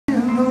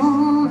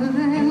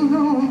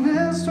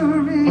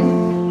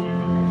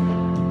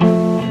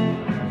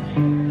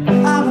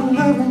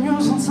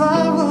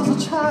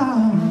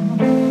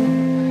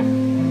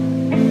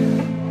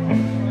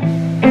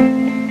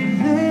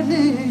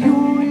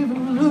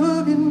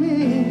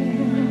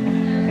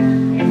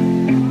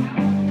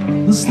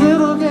This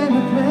little game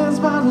of play's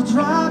about to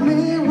drive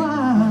me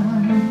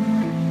wild.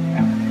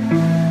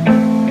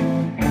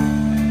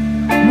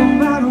 No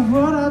matter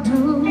what I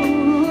do,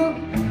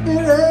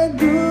 it ain't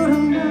good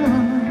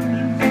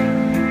enough,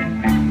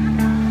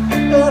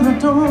 and I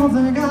don't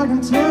think I can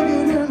take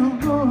it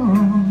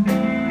anymore.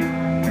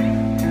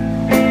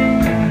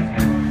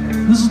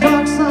 This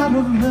dark side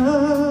of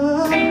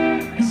love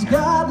has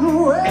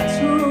gotten way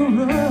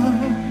too rough.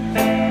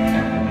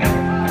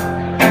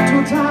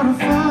 Too tired of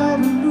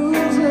fighting,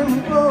 losing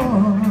the war.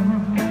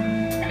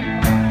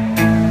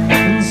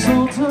 And so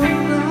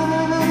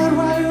tonight,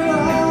 while you're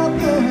out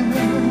there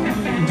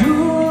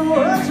doing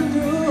what you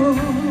do,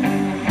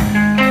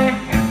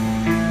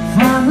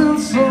 finding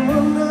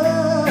someone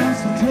else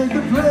to take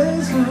the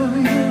place of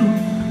you.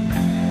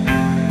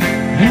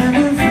 And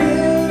if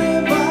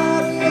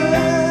anybody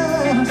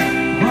asks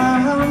why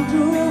I'm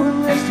doing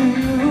this to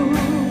you,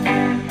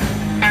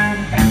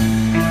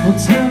 well,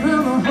 tell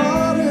them the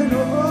heart it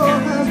all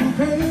hasn't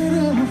paid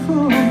in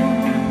full.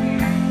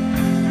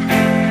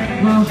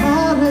 Well,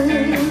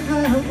 heartache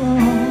at all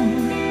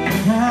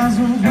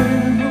hasn't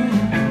paid in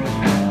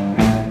full.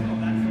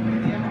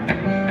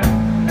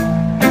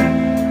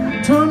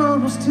 Turn on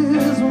those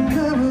tears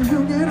whenever you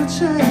get a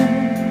chance.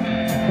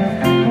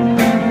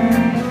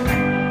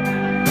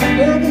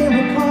 Begging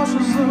me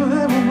cautious of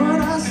every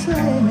word I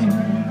say,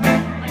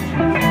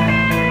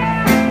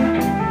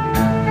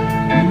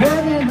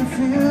 making me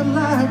feel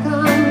like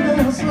I'm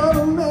this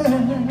other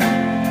man.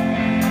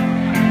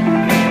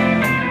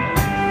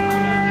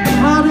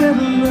 How did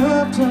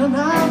love turn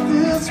out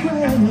this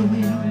way?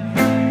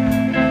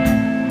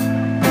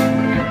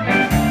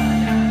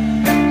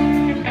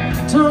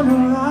 Turn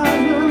around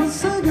and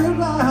say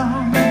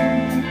goodbye,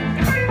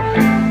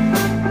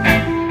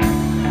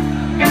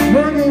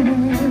 begging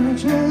me to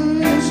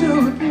chase you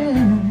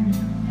again.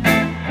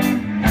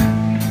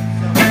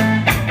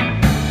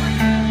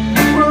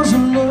 Was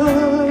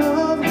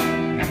love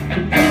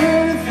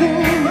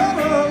anything but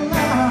a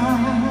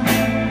lie?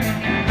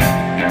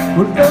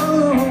 What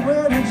other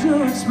way did you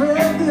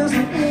expect this to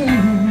end?